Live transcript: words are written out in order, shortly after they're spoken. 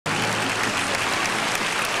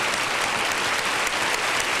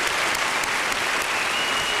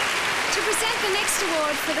The next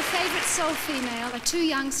award for the favourite soul female are two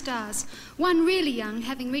young stars. One really young,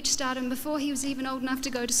 having reached stardom before he was even old enough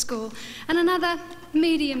to go to school, and another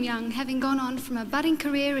medium young, having gone on from a budding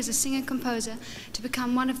career as a singer-composer to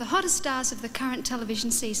become one of the hottest stars of the current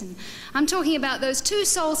television season. I'm talking about those two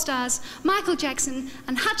soul stars, Michael Jackson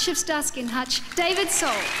and Hutch of Starsky and Hutch, David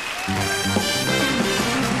Soul.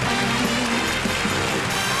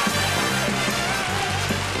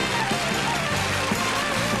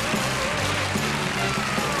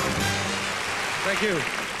 Thank you.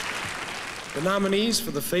 The nominees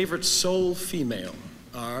for the favorite soul female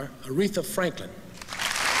are Aretha Franklin,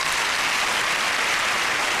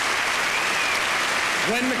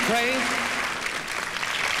 Gwen McCrae,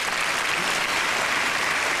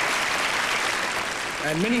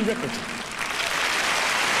 and Minnie Riperton.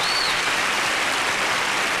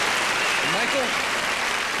 And Michael,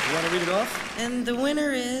 you want to read it off? And the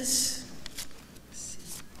winner is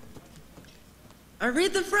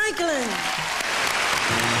Aretha Franklin.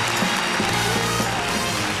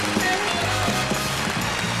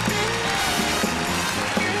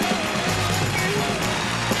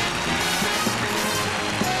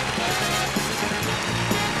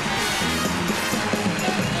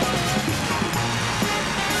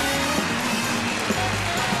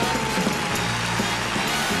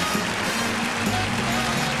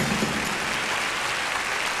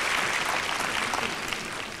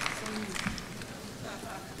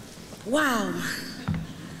 Wow.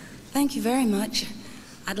 Thank you very much.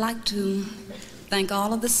 I'd like to thank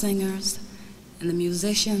all of the singers and the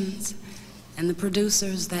musicians and the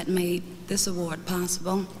producers that made this award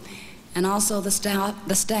possible, and also the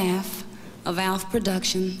staff of ALF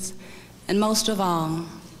Productions, and most of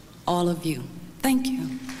all of you. Thank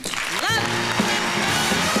you.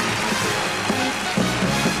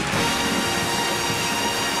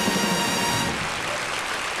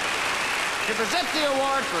 To present the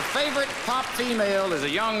award for favorite pop female is a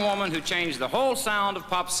young woman who changed the whole sound of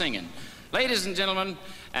pop singing. Ladies and gentlemen,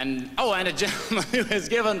 and a gentleman who has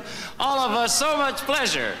given all of us so much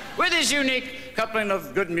pleasure with his unique coupling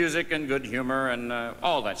of good music and good humor and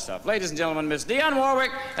all that stuff. Ladies and gentlemen, Miss Dionne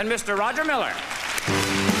Warwick and Mr. Roger Miller.